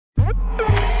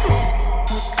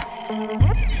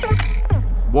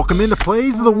Welcome into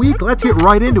Plays of the Week. Let's get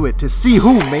right into it to see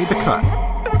who made the cut.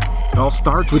 It all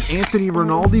starts with Anthony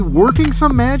Rinaldi working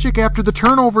some magic after the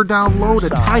turnover down low to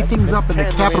tie things up in the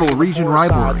Capital Region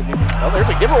rivalry. Well, there's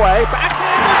a giveaway.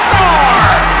 Backhand score!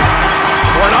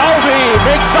 Rinaldi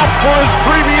makes up for his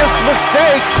previous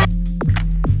mistake.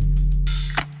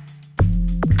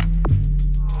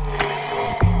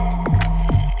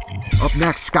 Up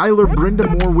next, Skylar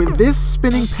Brindamore with this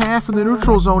spinning pass in the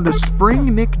neutral zone to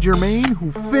spring Nick Germain,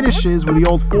 who finishes with the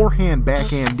old forehand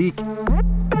backhand deke.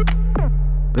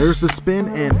 There's the spin,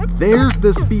 and there's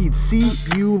the speed. See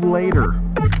you later.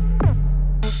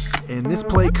 And this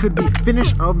play could be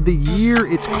finish of the year.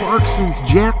 It's Clarkson's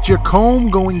Jack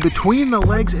Jacome going between the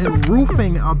legs and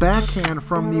roofing a backhand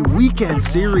from the weekend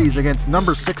series against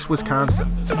number 6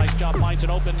 Wisconsin. It's a nice job, finds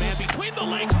an open man between the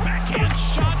legs, backhand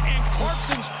shot, and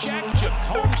Clarkson's Jack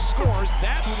Jacome scores.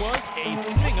 That was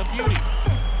a thing of beauty.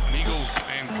 Eagle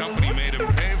and company made him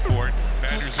pay for it.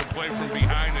 Badgers will play from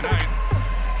behind tonight.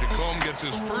 Jacome gets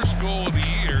his first goal of the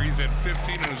year. He's at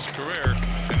 15 in his career,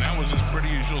 and that was as pretty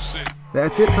as you'll see.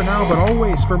 That's it for now, but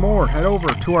always for more, head over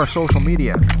to our social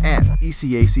media at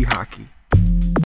ECAC Hockey.